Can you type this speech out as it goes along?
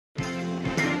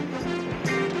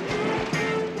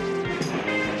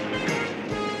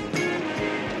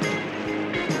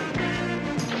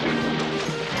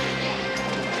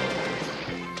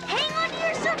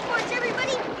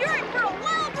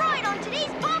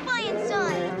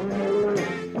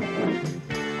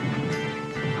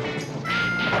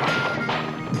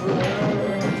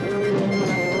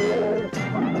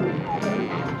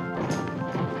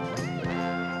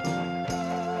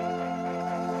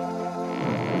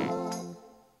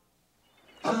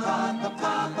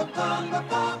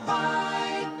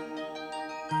Popeye.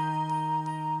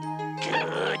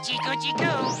 Coochie, coochie,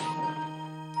 coo.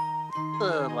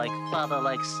 Like father,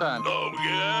 like son. Oh,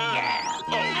 yeah?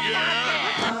 Yeah.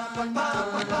 Oh,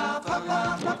 Popeye.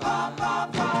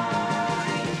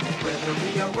 Whether we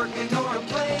are working or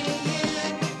playing,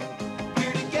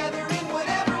 we're together in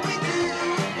whatever we do.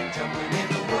 Jumping in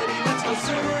the woody, let's go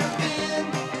surfing.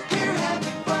 We're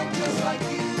having fun just like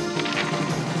you.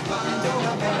 Fun and know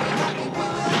how very happy we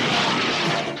will be.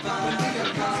 Having fun when we are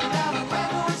cruising out on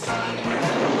land or sea. We're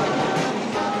having fun, having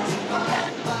some fun.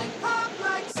 Like pop,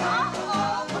 like son,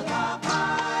 Popeye.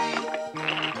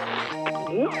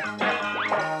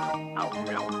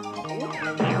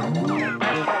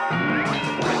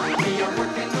 We are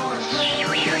working or playing,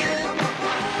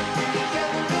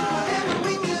 together in whatever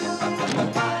we do.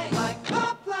 Like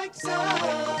pop, like son.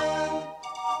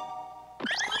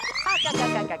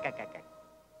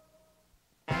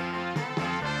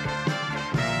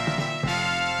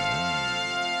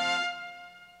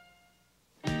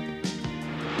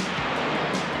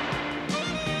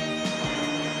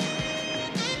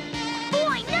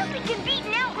 Boy, nothing can beat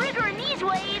an outrigger in these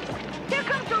waves. Here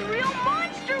comes a real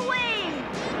monster wave.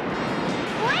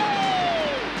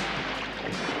 Whee!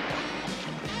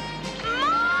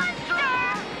 Monster!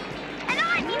 And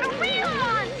I mean a real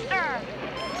monster!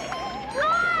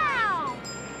 Wow!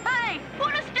 Hey,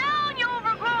 put us down, you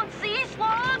overgrown sea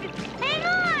slug! Hang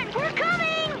on, we're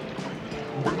coming!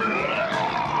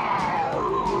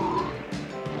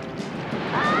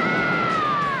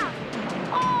 Ah!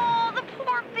 Oh, the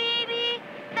poor baby!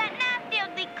 That nasty,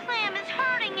 ugly clam is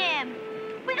hurting him.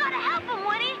 We gotta help him,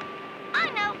 Woody. I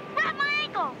know, grab my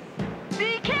ankles.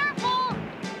 Be careful!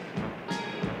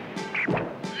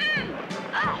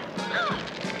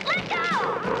 Let go!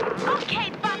 Okay,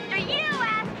 Buster, you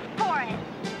asked for it.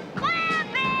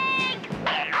 Clamping!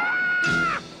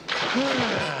 Ah!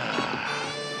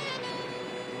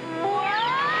 Whoa!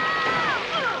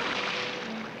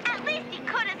 At least he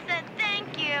could have said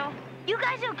thank you. You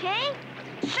guys okay?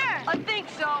 Sure. I think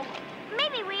so.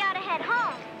 Maybe we ought to head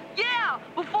home. Yeah,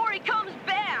 before he comes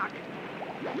back.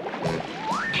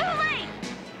 Too late!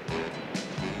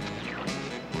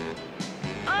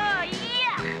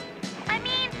 Yeah. I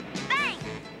mean, thanks.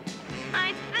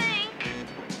 I think.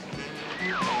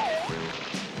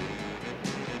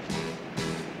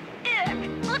 Ick,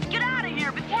 let's get out of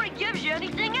here before he gives you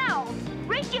anything else.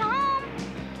 Race you home.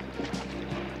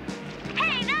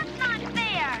 Hey, that's not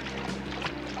fair.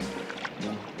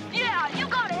 Yeah, you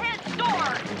got a head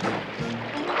start.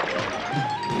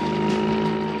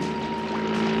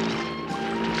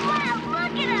 Wow,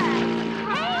 look at us.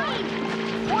 Hey!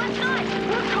 What's that?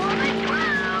 We're coming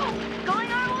through.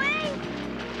 Going our way?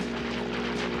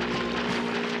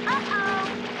 Uh-oh.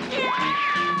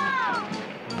 Yeah!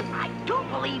 I do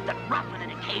believe that roughing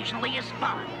it occasionally is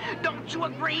fun. Don't you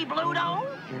agree, Bluto?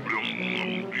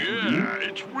 Yeah,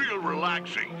 it's real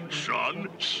relaxing. Sun,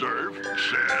 surf,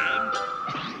 sand.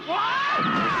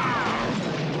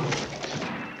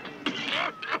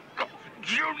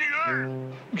 Junior!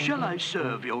 Shall I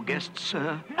serve your guest,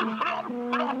 sir?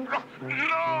 No!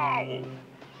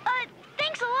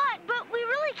 Thanks a lot, but we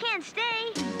really can't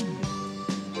stay.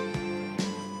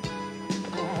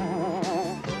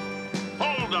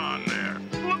 Hold on there.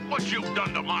 Look what you've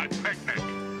done to my picnic.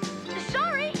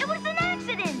 Sorry, it was an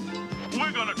accident.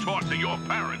 We're gonna talk to your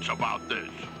parents about this.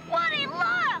 Woody,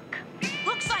 look!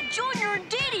 Looks like Junior and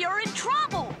Dee Dee are in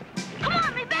trouble. Come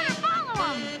on, we better follow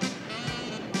them.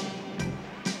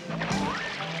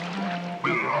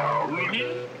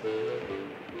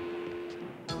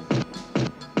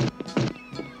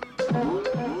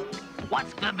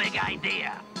 What's the big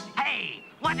idea? Hey,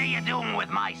 what are you doing with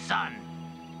my son?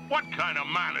 What kind of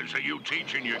manners are you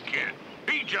teaching your kid?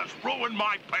 He just ruined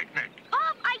my picnic.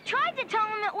 Pop, I tried to tell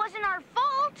him it wasn't our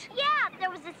fault. Yeah, there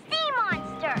was a sea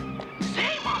monster.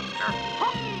 Sea monster?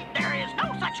 Huh? There is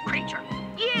no such creature.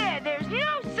 Yeah, there's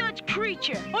no such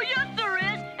creature. Oh, yes, there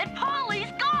is, and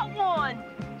Polly's got one.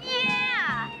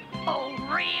 Yeah. Oh,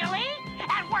 really?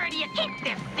 And where do you keep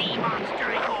this sea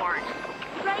monster of yours?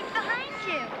 Right behind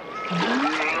you.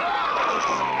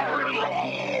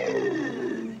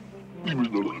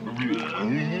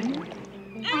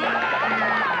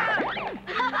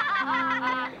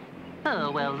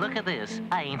 Oh, well, look at this.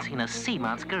 I ain't seen a sea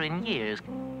monster in years.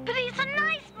 But he's a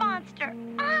nice monster,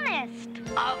 honest.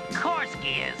 Of course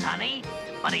he is, honey.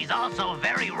 But he's also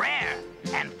very rare.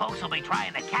 And folks will be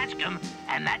trying to catch him,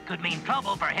 and that could mean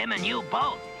trouble for him and you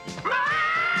both.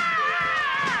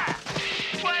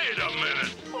 Wait a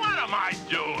minute. What am I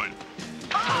doing?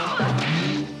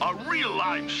 A real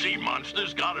live sea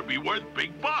monster's gotta be worth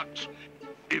big bucks.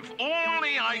 If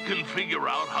only I can figure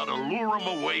out how to lure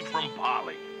him away from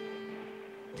Polly.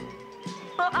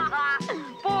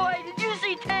 Boy, did you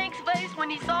see Tank's face when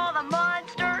he saw the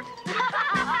monster?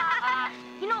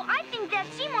 You know, I think that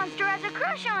sea monster has a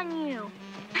crush on you.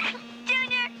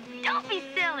 Junior, don't be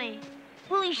silly.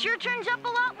 Well, he sure turns up a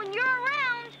lot when you're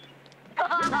around.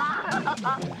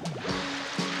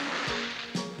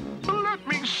 Let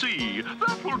me see.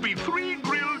 That will be 3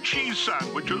 grilled cheese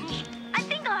sandwiches. I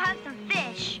think I'll have some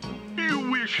fish. You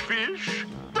wish fish?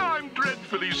 I'm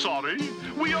dreadfully sorry.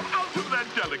 We are out of that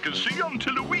delicacy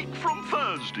until a week from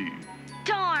Thursday.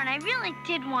 Darn, I really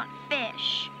did want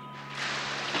fish.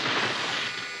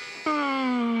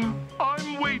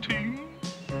 I'm waiting.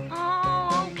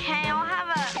 Oh, okay, I'll have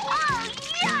a... Oh,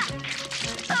 yuck!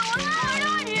 So what's going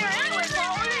on here anyway,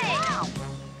 Polly?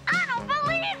 I don't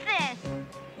believe this!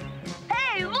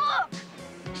 Hey, look!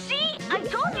 See? I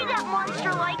told you that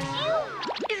monster likes you!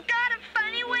 He's got a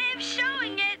funny way of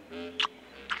showing it.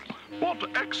 What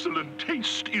excellent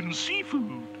taste in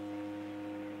seafood.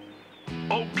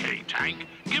 Okay, Tank,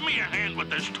 give me a hand with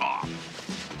this top.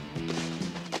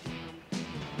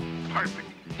 Perfect.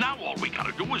 Now all we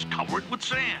gotta do is cover it with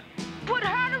sand. But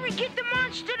how do we get the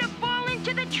monster to fall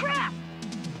into the trap?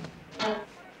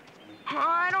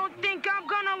 I don't think I'm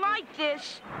gonna like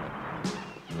this.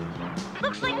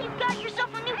 Looks like you've got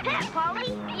yourself a new pet,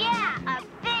 Polly. Yeah, a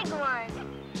big one.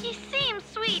 He seems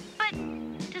sweet, but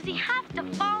does he have to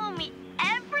follow me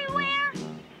everywhere?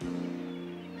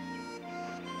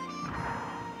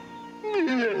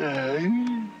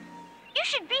 You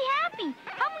should be happy.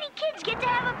 How many kids get to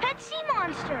have a pet sea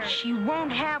monster? She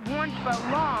won't have one for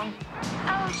long.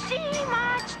 Oh, sea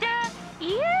monster!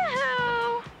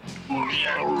 Yoo-hoo!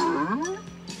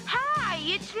 Hi,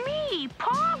 it's me,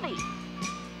 Polly.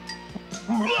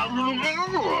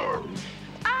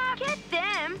 Get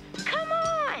them. Come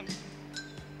on.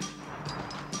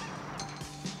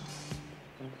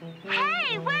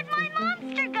 Hey, where'd my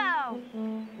monster go?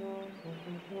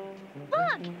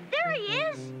 Look, there he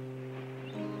is.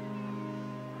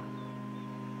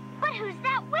 But who's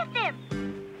that with him?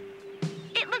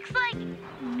 It looks like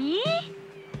me?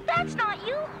 That's not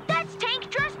you. That's Tank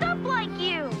dressed up like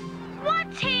you.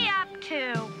 What's he up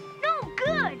to? No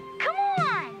good. Come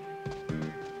on.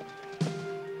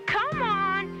 Come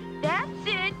on. That's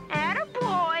it.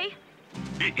 Attaboy.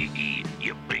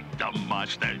 You big dumb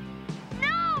monster.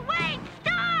 No, wait,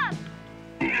 stop!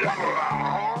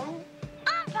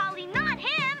 I'm Polly, not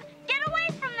him. Get away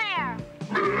from there.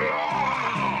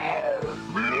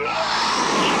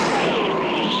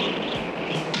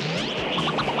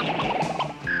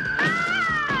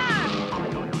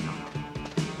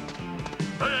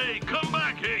 Hey, come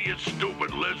back here, you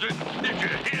stupid lizard. Did you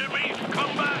hear me?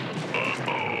 Come back.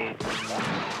 Uh-oh.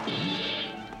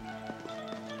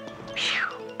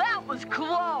 That was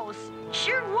close.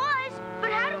 Sure was,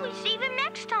 but how do we save him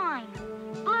next time?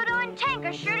 Bluto and Tank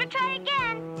are sure to try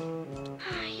again.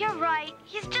 You're right.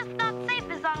 He's just not safe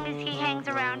as long as he hangs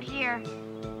around here.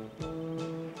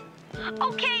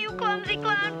 Okay, you clumsy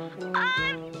clown.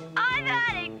 I've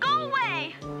had it. Go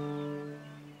away.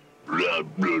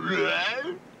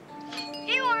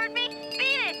 You heard me.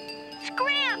 Beat it.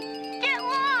 Scram. Get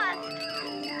lost.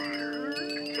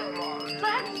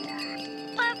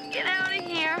 Let's get out of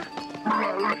here.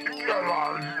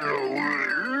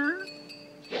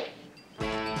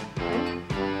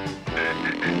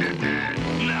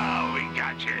 Now we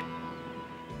got you.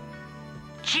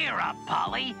 Cheer up,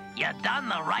 Polly. You done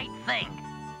the right thing.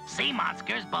 Sea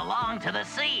monsters belong to the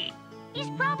sea. He's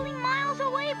probably miles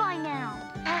away by now.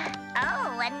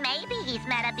 Oh, and maybe he's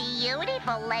met a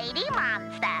beautiful lady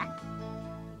monster.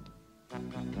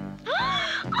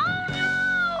 Oh,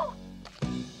 no!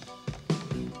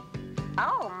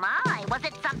 Oh, my. Was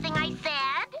it something I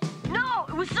said? No,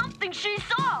 it was something she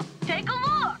saw. Take a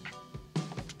look.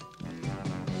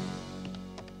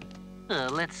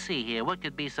 Let's see here. What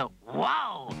could be so...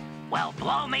 Whoa! Well,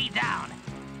 blow me down.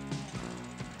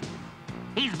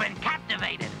 He's been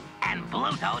captivated, and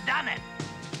Bluto done it.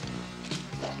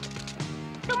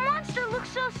 The monster looks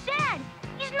so sad.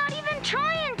 He's not even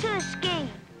trying to escape.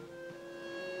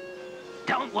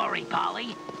 Don't worry,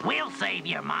 Polly. We'll save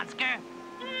your monster.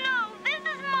 No, this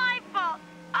is my fault.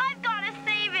 I've got to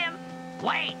save him.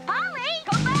 Wait. Polly!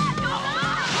 Come back!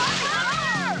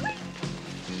 Come back!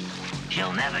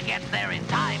 She'll never get there in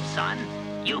time, son.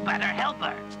 You better help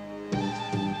her.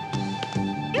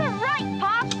 You're right,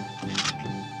 Pop.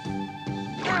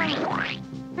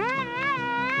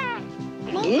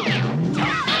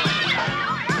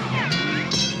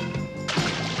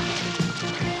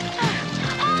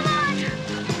 Hold on!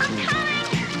 I'm coming!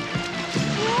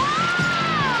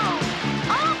 Whoa!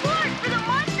 Oh!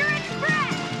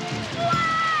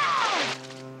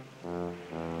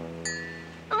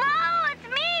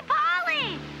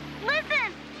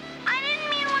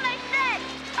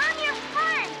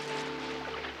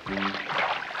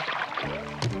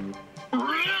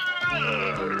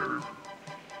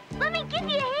 Let me give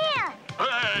you a hand.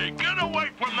 Hey, get away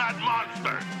from that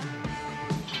monster!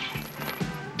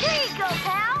 Here you go,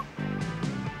 pal.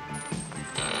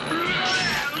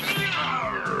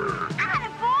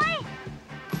 Attaboy!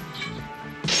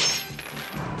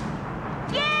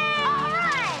 Yay! All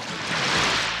right!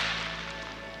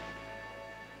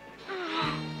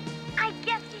 I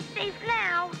guess he's safe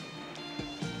now.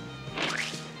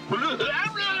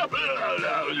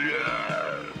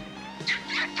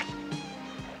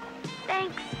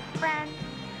 Thanks, friend.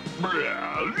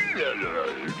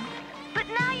 But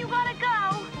now you gotta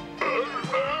go.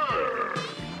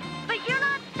 But you're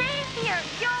not safe here.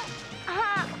 You'll...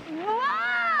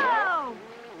 Whoa!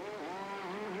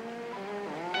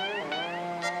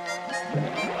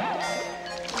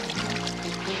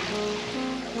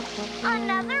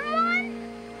 Another one?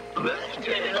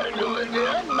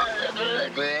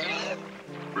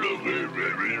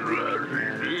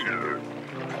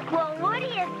 Well, what do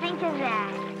you think of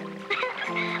that?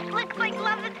 Looks like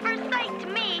love at first sight to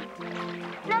me.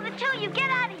 Now the two of you get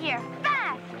out of here,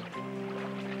 fast!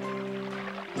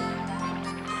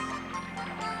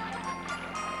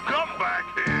 Come back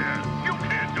here! You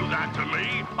can't do that to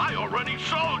me! I already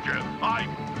sold you!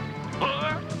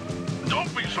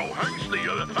 Don't be so hasty!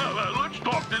 Let's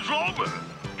talk this over!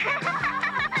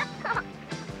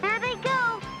 There they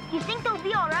go. You think they'll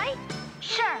be all right?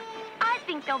 Sure. I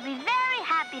think they'll be very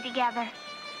happy together.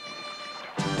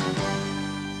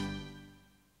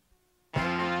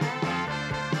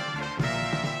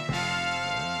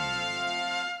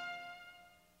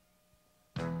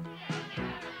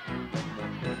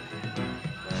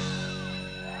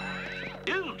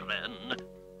 Children,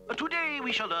 today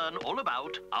we shall learn all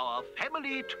about our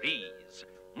family trees.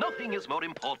 Nothing is more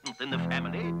important than the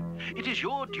family. It is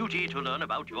your duty to learn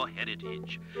about your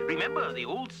heritage. Remember the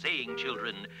old saying,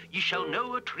 children, ye shall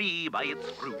know a tree by its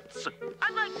fruits.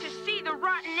 I'd like to see the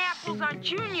rotten apples on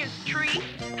Junior's tree.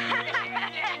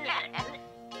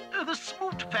 The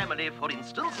Smoot family, for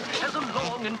instance, has a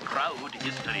long and proud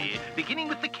history, beginning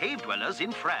with the cave dwellers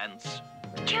in France.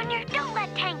 Junior, don't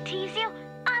let Tank tease you.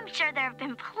 I'm sure there have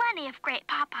been plenty of great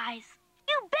Popeyes.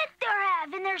 You bet there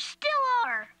have, and there still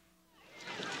are.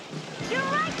 You're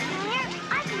right, Junior.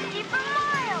 I can see for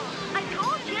miles. I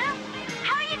told you.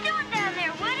 How are you doing down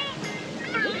there, Woody?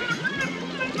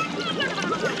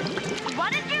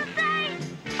 What did you say?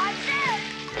 I said...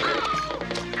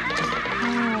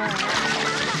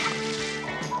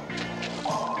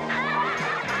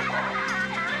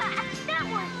 That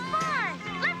was fun.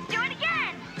 Let's do it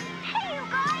again. Hey, you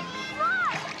guys,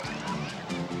 look.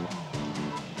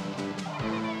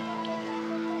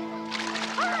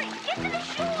 Hurry, get to the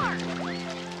shore.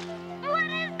 What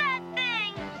is that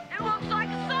thing? It looks like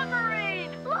a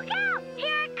submarine. Look out,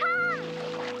 here it comes.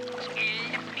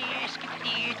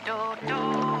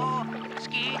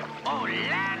 Oh,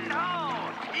 land ho!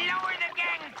 Lower the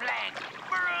gangplank!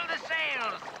 Furl the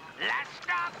sails! Last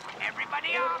stop,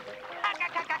 everybody off!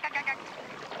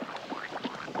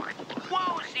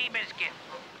 Whoa, Seabiscuit!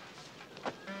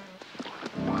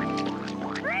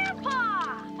 Grandpa!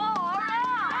 Oh,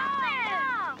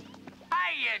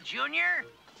 Hiya, Junior!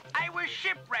 I was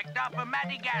shipwrecked off of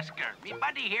Madagascar. Me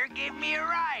buddy here gave me a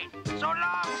ride. So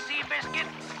long, Seabiscuit.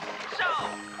 So,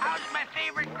 how's my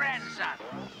favorite grandson?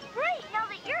 Great, now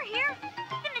that you're here, you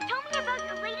gonna tell me about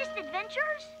your latest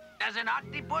adventures? Does an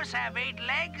octopus have 8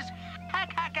 legs?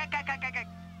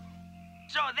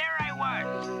 So there I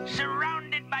was,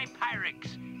 surrounded by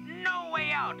pirates. No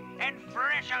way out, and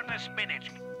fresh out of spinach.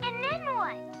 And then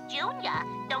what? Junior,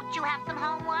 don't you have some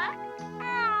homework?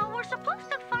 Oh, we're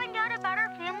supposed to find out about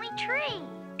our family tree.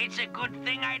 It's a good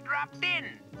thing I dropped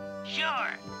in.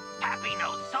 Sure, Pappy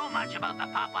knows so much about the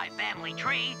Popeye family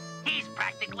tree, he's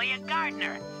practically a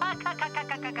gardener.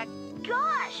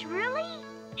 Gosh, really?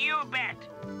 You bet.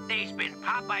 There's been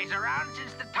Popeyes around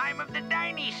since the time of the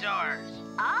dinosaurs.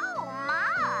 Oh,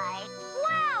 my.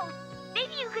 Wow,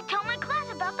 maybe you could tell my class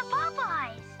about the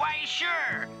Popeyes. Why,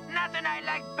 sure. Nothing I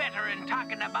like better than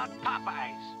talking about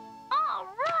Popeyes. All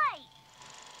right.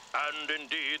 And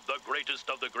indeed, the greatest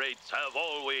of the greats have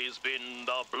always been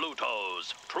the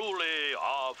Blutos. Truly,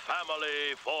 our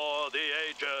family for the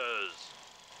ages.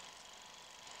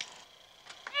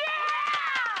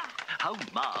 Yeah! How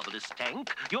marvelous,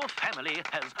 Tank. Your family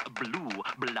has blue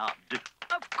blood.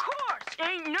 Of course,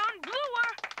 ain't none bluer.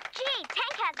 Gee,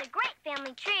 Tank has a great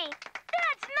family tree.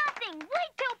 That's nothing.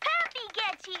 Wait till Pappy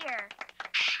gets here.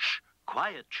 Shh!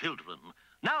 Quiet, children.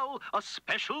 Now, a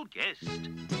special guest.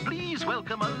 Please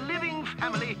welcome a living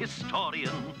family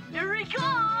historian. Here he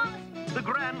comes. the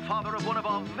grandfather of one of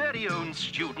our very own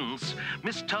students,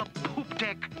 Mr.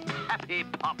 Poop-Deck Happy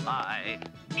Popeye.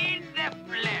 In the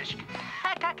flesh.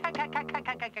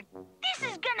 This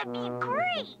is gonna be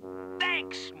great.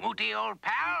 Thanks, Mooty old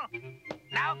pal.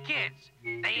 Now, kids,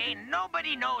 they ain't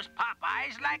nobody knows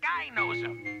Popeyes like I knows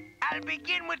 'em. I'll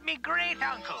begin with me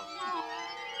great-uncle.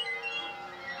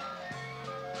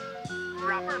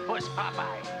 Rubber Puss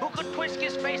Popeye, who could twist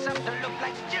his face up to look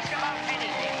like just about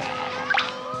anything.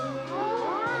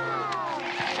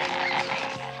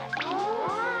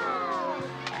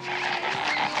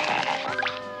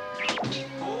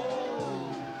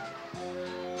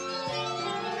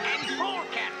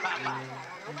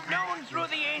 Known through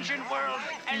the ancient world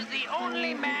as the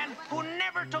only man who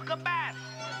never took a bath.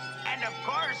 And of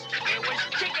course, there was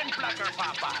Chicken Plucker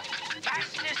Popeye,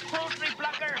 fastest poultry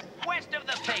plucker west of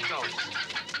the Pecos.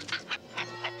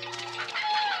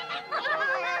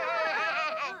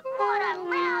 What a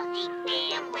lousy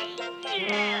family.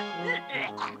 Yeah.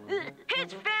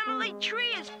 His family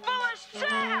tree is full of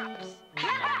saps.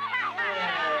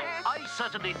 I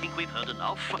certainly think we've heard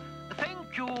enough.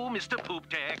 Thank you, Mr.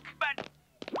 Poop-Deck. But...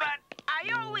 I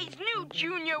always knew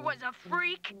Junior was a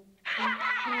freak.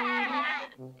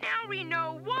 Now we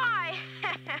know why.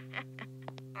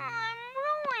 I'm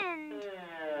ruined.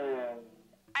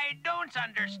 I don't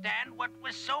understand what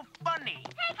was so funny.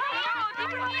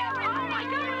 Oh my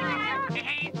God.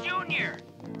 Hey, Junior.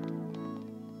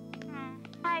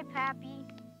 Hi, Pappy.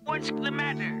 What's the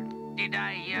matter? Did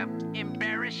I,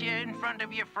 embarrass you in front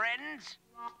of your friends?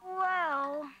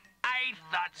 Well, I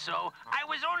thought so. I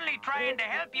was only trying to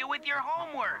help you with your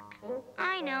homework.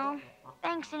 I know.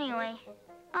 Thanks anyway.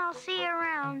 I'll see you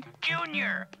around.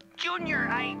 Junior,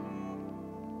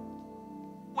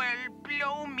 well,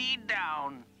 blow me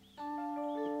down.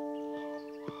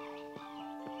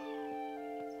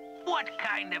 What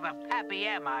kind of a pappy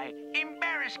am I,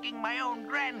 embarrassing my own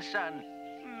grandson?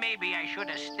 Maybe I should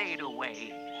have stayed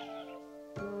away.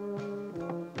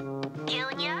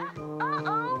 Junior?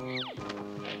 Uh-oh.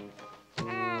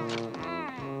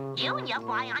 Junior,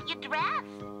 why aren't you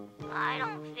dressed? I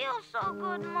don't feel so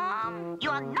good, Mom.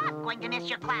 You're not going to miss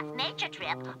your class nature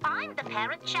trip. I'm the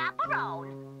parent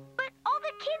chaperone. But all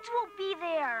the kids will be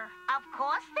there. Of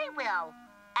course they will.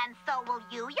 And so will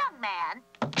you, young man.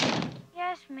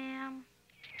 Yes, ma'am.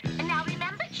 And now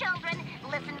remember, children,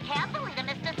 listen carefully to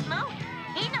Mr. Smoot.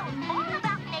 He knows more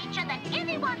about nature than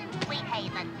anyone in Sweet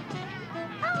Haven.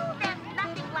 Oh, there's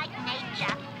nothing like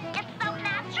nature. It's so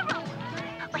natural.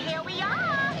 Well, here we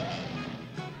are.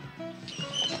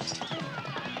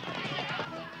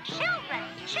 Children!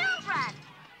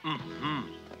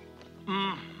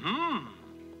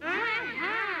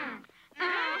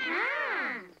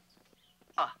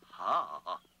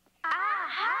 Aha!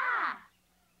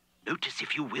 Notice,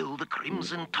 if you will, the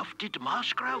crimson tufted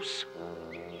marsh grouse.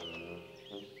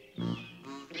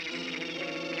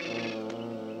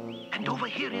 And over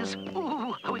here is,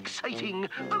 oh, how exciting,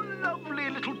 a lovely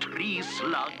little tree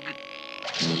slug.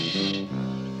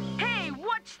 Hey,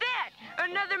 what's that?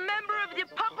 Another member of the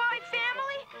Popeye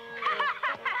family?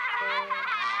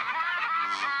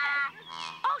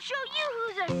 I'll show you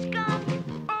who's a skunk.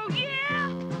 Oh, yeah?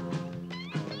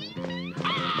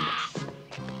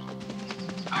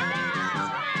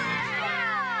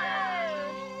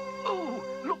 Oh,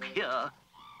 look here.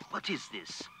 What is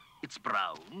this? It's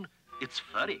brown. It's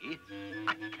furry.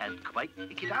 I can't quite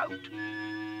pick it out.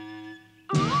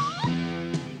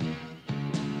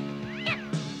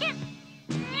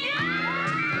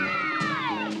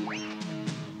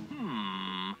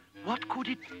 What could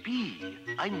it be?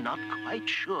 I'm not quite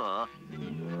sure.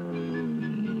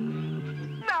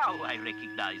 Now I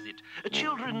recognize it.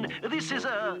 Children, this is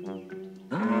a...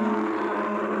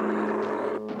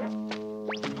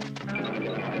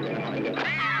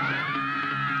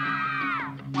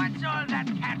 What's all that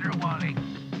caterwauling?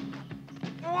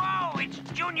 Whoa, it's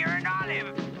Junior and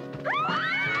Olive.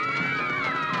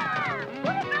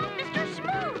 What about Mr.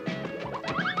 Smoot?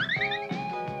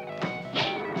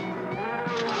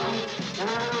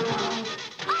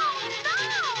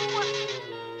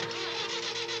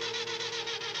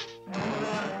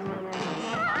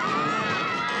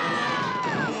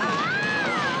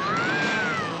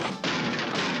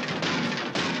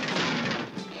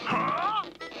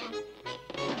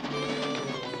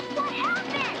 What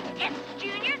happened? It's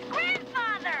Junior's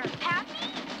grandfather.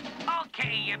 Pappy?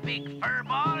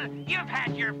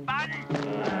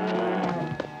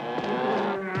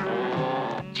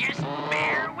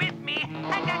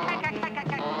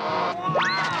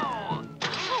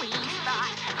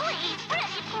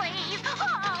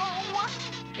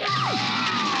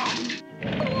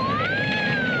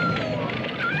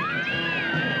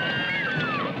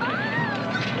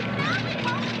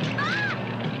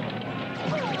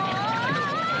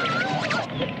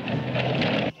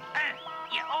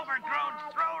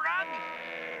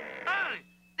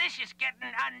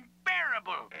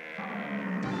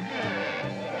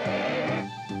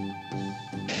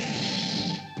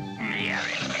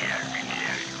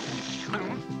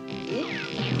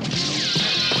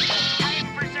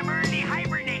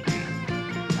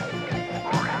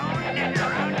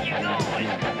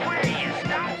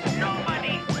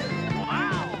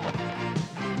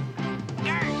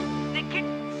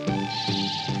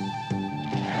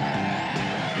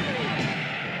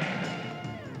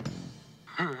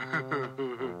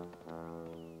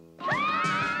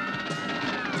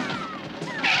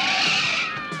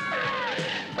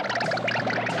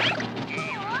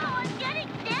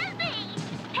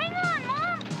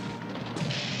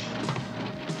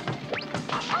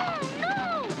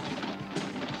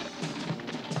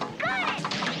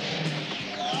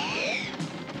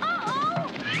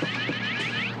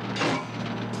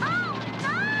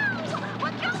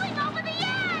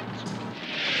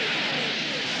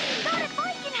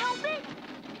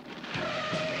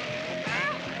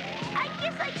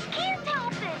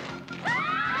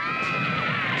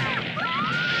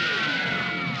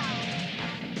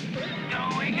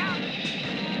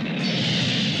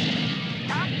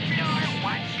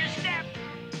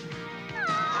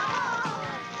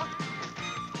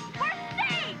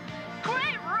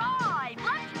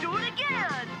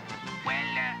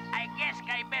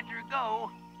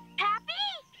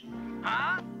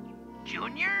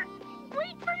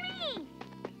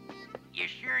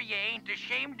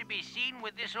 ashamed to be seen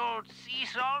with this old sea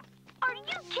salt? Are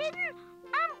you kidding?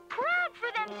 I'm proud for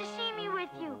them to see me with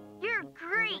you. You're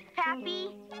great, Pappy.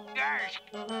 Gosh,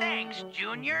 thanks,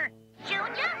 Junior.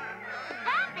 Junior?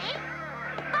 Pappy?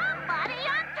 Somebody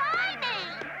untie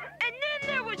me! And then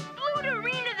there was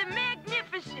Fluterina the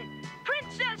Magnificent,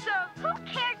 princess of... Who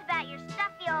cares about your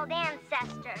stuffy old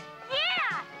ancestor?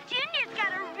 Yeah! Junior's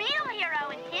got a real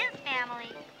hero in his family.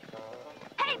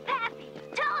 Hey, Pappy,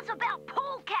 tell us about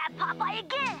Polecat Popeye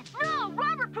again. No,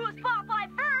 Rubber Puss Popeye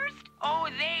first. Oh,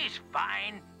 they's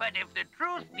fine, but if the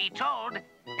truth be told,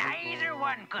 neither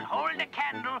one could hold a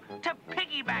candle to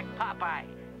Piggyback Popeye,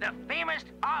 the famous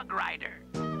hog rider.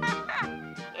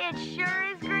 It sure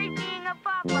is great being a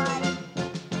Popeye.